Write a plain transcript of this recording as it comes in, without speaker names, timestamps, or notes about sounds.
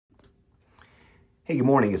Hey, good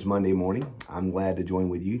morning. It's Monday morning. I'm glad to join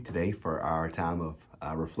with you today for our time of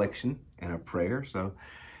reflection and of prayer. So,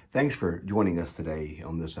 thanks for joining us today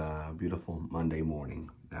on this beautiful Monday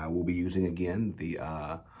morning. We'll be using again the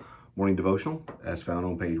morning devotional as found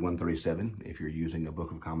on page 137 if you're using a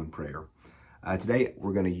Book of Common Prayer. Today,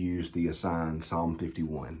 we're going to use the assigned Psalm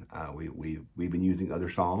 51. We've been using other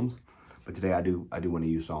Psalms, but today I do want to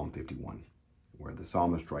use Psalm 51, where the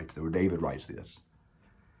psalmist writes, or David writes this.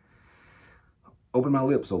 Open my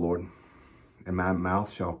lips, O Lord, and my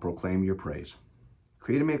mouth shall proclaim your praise.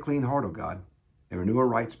 Create in me a clean heart, O God, and renew a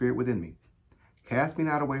right spirit within me. Cast me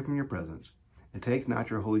not away from your presence, and take not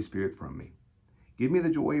your Holy Spirit from me. Give me the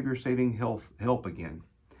joy of your saving help again.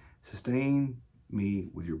 Sustain me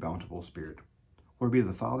with your bountiful spirit. Glory be to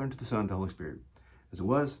the Father, and to the Son, and to the Holy Spirit, as it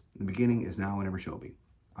was in the beginning, is now, and ever shall be.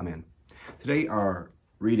 Amen. Today our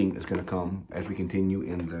reading is going to come as we continue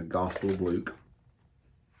in the Gospel of Luke.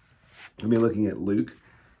 We'll be looking at Luke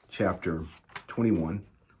chapter 21,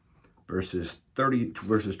 verses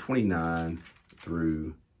 29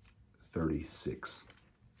 through 36.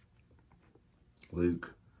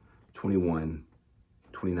 Luke 21,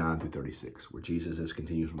 29 through 36, where Jesus is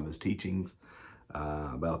continuing from his teachings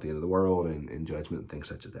about the end of the world and judgment and things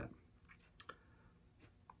such as that.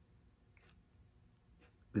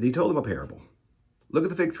 Then he told them a parable. Look at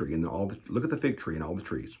the fig tree and all the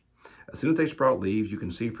trees. As soon as they sprout leaves, you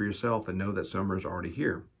can see for yourself and know that summer is already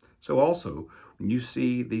here. So also, when you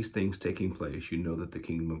see these things taking place, you know that the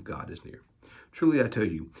kingdom of God is near. Truly I tell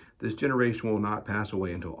you, this generation will not pass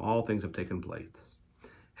away until all things have taken place.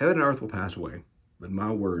 Heaven and earth will pass away, but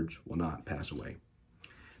my words will not pass away.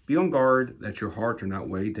 Be on guard that your hearts are not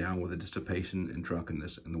weighed down with the dissipation and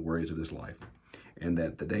drunkenness and the worries of this life, and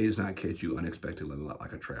that the day does not catch you unexpectedly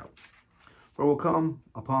like a trap. For it will come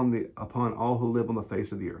upon all who live on the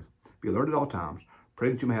face of the earth. Be alert at all times. Pray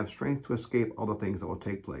that you may have strength to escape all the things that will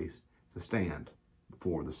take place, to stand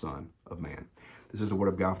before the Son of Man. This is the word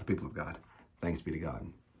of God for the people of God. Thanks be to God.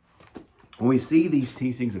 When we see these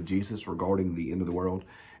teachings of Jesus regarding the end of the world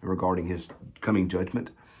and regarding his coming judgment,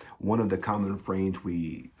 one of the common refrains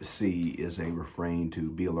we see is a refrain to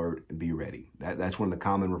be alert and be ready. That's one of the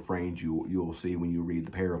common refrains you'll see when you read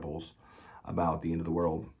the parables about the end of the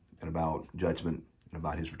world and about judgment and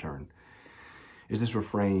about his return. Is this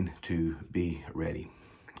refrain to be ready.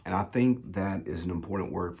 And I think that is an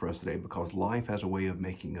important word for us today because life has a way of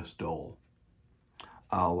making us dull.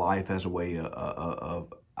 Life has a way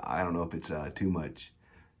of I don't know if it's too much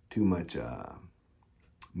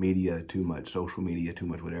media, too much social media, too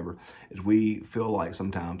much whatever. Is we feel like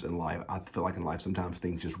sometimes in life, I feel like in life sometimes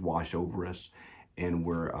things just wash over us and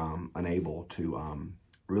we're unable to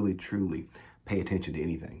really truly pay attention to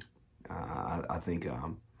anything. I think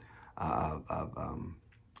I've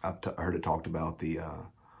heard it talked about the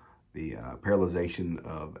paralyzation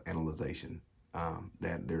of analyzation.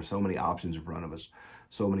 That there's so many options in front of us,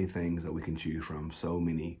 so many things that we can choose from, so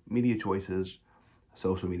many media choices,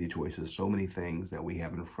 social media choices, so many things that we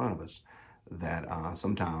have in front of us that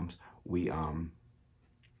sometimes we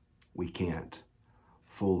can't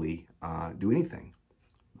fully do anything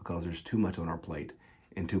because there's too much on our plate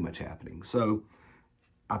and too much happening. So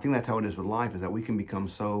I think that's how it is with life, is that we can become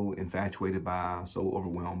so infatuated by, so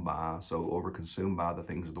overwhelmed by, so overconsumed by the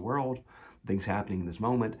things of the world, things happening in this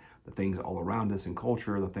moment, the things all around us in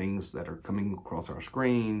culture, the things that are coming across our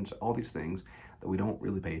screens, all these things that we don't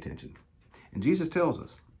really pay attention. And Jesus tells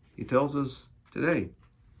us, he tells us today,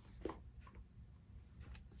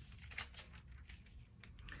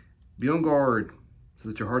 be on guard so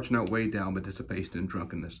that your hearts are not weighed down by dissipation and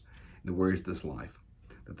drunkenness and the worries of this life,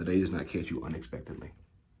 that the day does not catch you unexpectedly.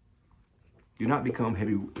 Do not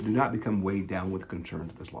become weighed down with the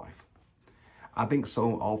concerns of this life. I think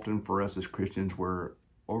so often for us as Christians, we're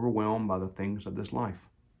overwhelmed by the things of this life.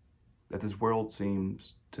 That this world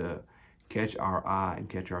seems to catch our eye and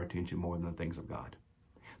catch our attention more than the things of God.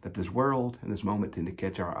 That this world and this moment tend to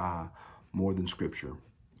catch our eye more than Scripture,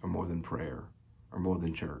 or more than prayer, or more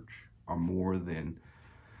than church, or more than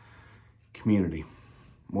community,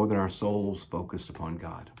 more than our souls focused upon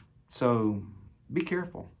God. So be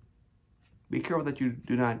careful. Be careful that you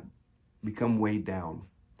do not become weighed down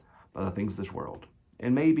by the things of this world.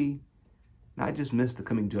 And maybe not just miss the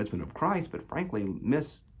coming judgment of Christ, but frankly,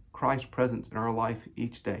 miss Christ's presence in our life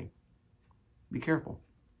each day. Be careful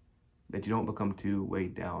that you don't become too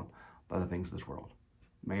weighed down by the things of this world.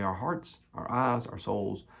 May our hearts, our eyes, our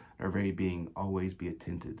souls, our very being always be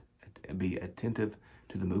attentive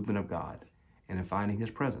to the movement of God and in finding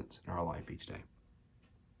his presence in our life each day.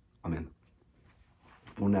 Amen.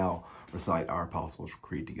 We'll now recite our Apostles'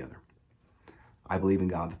 Creed together. I believe in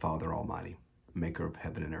God the Father Almighty, maker of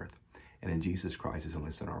heaven and earth, and in Jesus Christ, his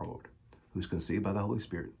only Son, our Lord, who was conceived by the Holy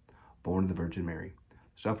Spirit, born of the Virgin Mary,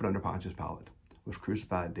 suffered under Pontius Pilate, was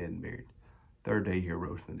crucified, dead, and buried. Third day he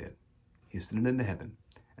arose from the dead. He ascended into heaven,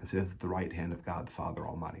 and sitteth at the right hand of God the Father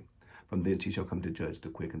Almighty. From thence he shall come to judge the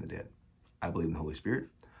quick and the dead. I believe in the Holy Spirit,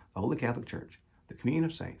 the Holy Catholic Church, the communion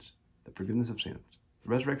of saints, the forgiveness of sins, the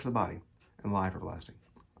resurrection of the body, and life everlasting.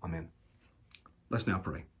 Amen. Let's now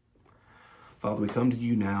pray. Father, we come to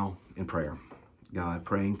you now in prayer. God,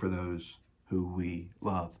 praying for those who we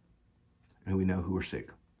love and who we know who are sick.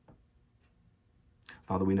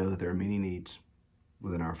 Father, we know that there are many needs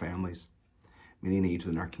within our families, many needs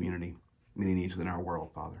within our community, many needs within our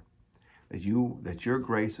world, Father. That your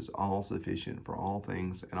grace is all sufficient for all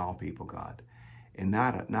things and all people, God. And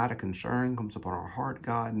not a concern comes upon our heart,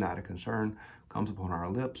 God, not a concern comes upon our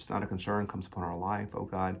lips, not a concern comes upon our life, oh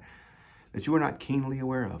God, that you are not keenly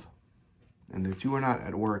aware of, and that you are not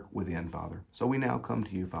at work within, Father. So we now come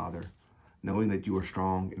to you, Father, knowing that you are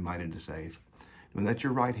strong and mighty to save, and that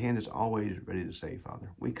your right hand is always ready to save,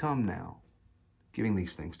 Father. We come now, giving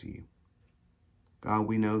these things to you. God,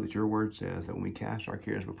 we know that your word says that when we cast our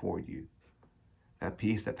cares before you, that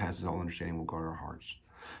peace that passes all understanding will guard our hearts.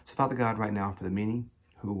 So, Father God, right now, for the many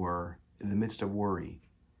who are in the midst of worry,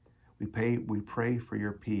 we pray for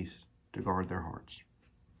your peace to guard their hearts.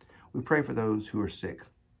 We pray for those who are sick,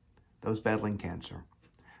 those battling cancer,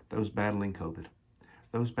 those battling COVID,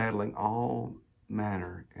 those battling all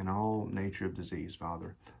manner and all nature of disease,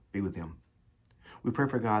 Father. Be with them. We pray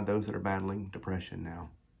for, God, those that are battling depression now,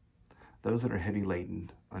 those that are heavy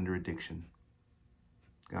laden under addiction.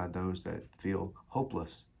 God, those that feel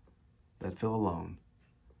hopeless, that feel alone,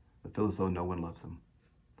 that feel as though no one loves them.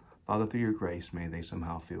 Father, through your grace, may they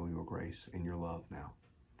somehow feel your grace and your love now.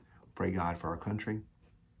 Pray, God, for our country,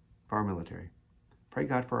 for our military. Pray,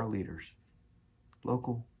 God, for our leaders,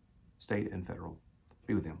 local, state, and federal.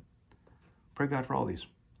 Be with them. Pray, God, for all these.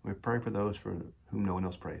 We pray for those for whom no one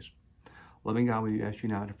else prays. Loving God, we ask you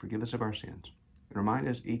now to forgive us of our sins and remind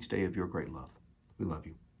us each day of your great love. We love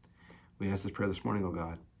you. We ask this prayer this morning, O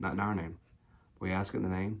God, not in our name. We ask it in the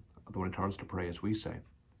name of the one who taught us to pray as we say,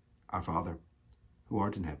 Our Father, who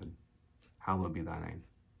art in heaven, hallowed be thy name.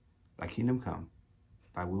 Thy kingdom come,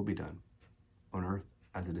 thy will be done, on earth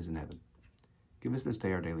as it is in heaven. Give us this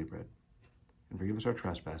day our daily bread, and forgive us our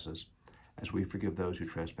trespasses, as we forgive those who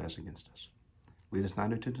trespass against us. Lead us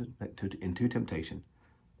not into temptation,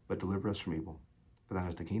 but deliver us from evil. For thine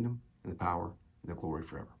is the kingdom, and the power, and the glory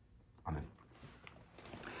forever. Amen.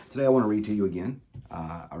 Today I want to read to you again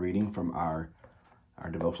a reading from our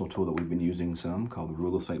devotional tool that we've been using some, called The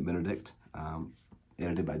Rule of St. Benedict,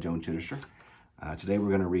 edited by Joan Chittister. Today we're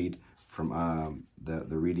going to read from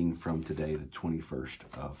the reading from today, the 21st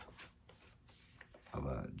of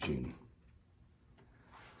June.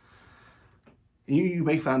 You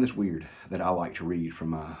may find this weird that I like to read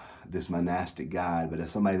from this monastic guide, but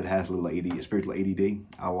as somebody that has a little spiritual ADD,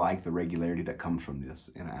 I like the regularity that comes from this,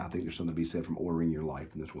 and I think there's something to be said from ordering your life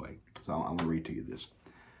in this way. So I'm going to read to you this.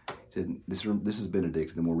 It says, this is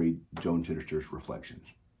Benedict, and then we'll read Joan Chittister's reflections.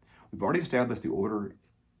 We've already established the order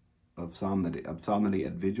of solemnity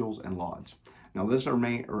at vigils and lauds. Now let us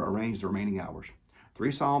arrange the remaining hours.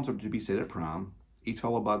 3 psalms are to be said at prime, each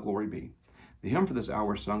followed by Glory Be. The hymn for this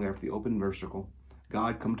hour is sung after the open versicle,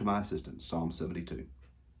 God come to my assistance, Psalm 72.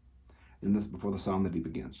 And this before the psalm that he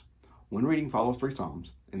begins. One reading follows 3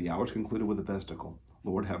 psalms, and the hour is concluded with the vesticle,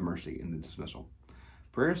 Lord have mercy, in the dismissal.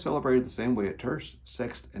 Prayer is celebrated the same way at terce,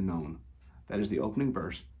 sext, and none. That is the opening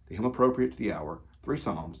verse, the hymn appropriate to the hour, 3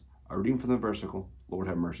 psalms, a reading from the versicle, Lord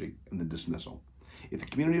have mercy, and the dismissal. If the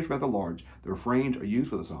community is rather large, the refrains are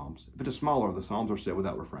used with the psalms. If it is smaller, the psalms are said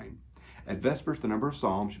without refrain. At Vespers, the number of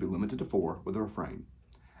psalms should be limited to 4 with a refrain.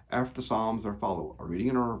 After the psalms there follow a reading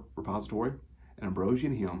in our repository, an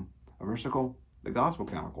Ambrosian hymn, a versicle, the Gospel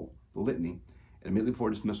Canticle, the Litany, and immediately before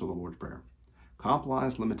dismissal, the Lord's Prayer. Compline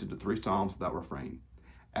is limited to 3 psalms without refrain.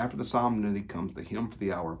 After the solemnity comes the hymn for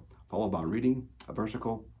the hour, followed by a reading, a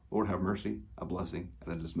versicle, Lord have mercy, a blessing,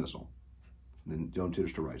 and a dismissal. And then Joan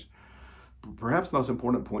Chittister writes, perhaps the most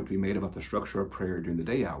important point to be made about the structure of prayer during the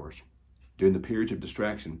day hours, during the periods of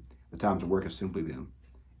distraction, the times of work is simply then.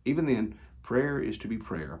 Even then, prayer is to be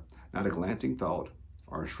prayer, not a glancing thought,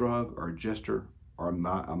 or a shrug, or a gesture, or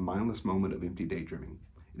a mindless moment of empty daydreaming.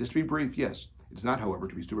 It is to be brief, yes. It is not, however,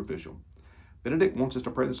 to be superficial. Benedict wants us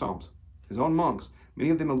to pray the Psalms. His own monks, many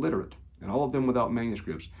of them illiterate, and all of them without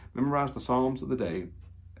manuscripts, memorize the Psalms of the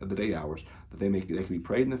day hours, that they can be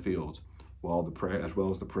prayed in the fields, while the prayer as well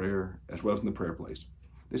as in the prayer place.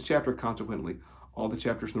 This chapter, consequently, all the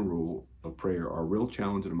chapters in the rule of prayer are a real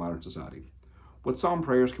challenge in a modern society. What psalm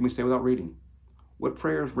prayers can we say without reading? What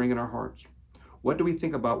prayers ring in our hearts? What do we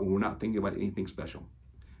think about when we're not thinking about anything special?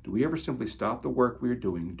 Do we ever simply stop the work we are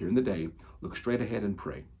doing during the day, look straight ahead and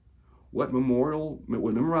pray? What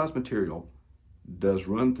memorized material does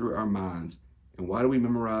run through our minds, and why do we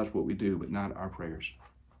memorize what we do but not our prayers?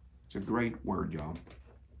 It's a great word, y'all.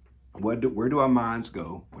 Where do our minds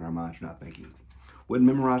go when our minds are not thinking? What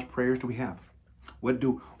memorized prayers do we have? What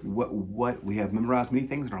we have memorized many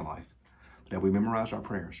things in our life, but have we memorized our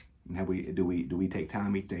prayers? And do we take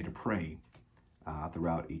time each day to pray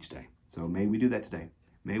throughout each day? So may we do that today.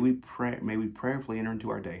 May we prayerfully enter into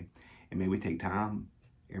our day, and may we take time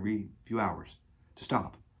every few hours to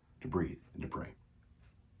stop, to breathe, and to pray.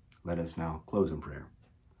 Let us now close in prayer.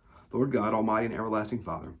 Lord God, Almighty and everlasting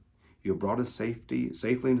Father, you have brought us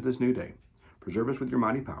safely into this new day. Preserve us with your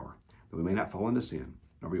mighty power, that we may not fall into sin,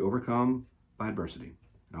 nor be overcome by adversity.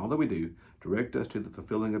 And all that we do, direct us to the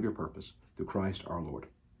fulfilling of your purpose, through Christ our Lord.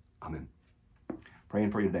 Amen.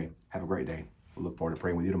 Praying for you today. Have a great day. We'll look forward to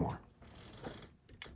praying with you tomorrow.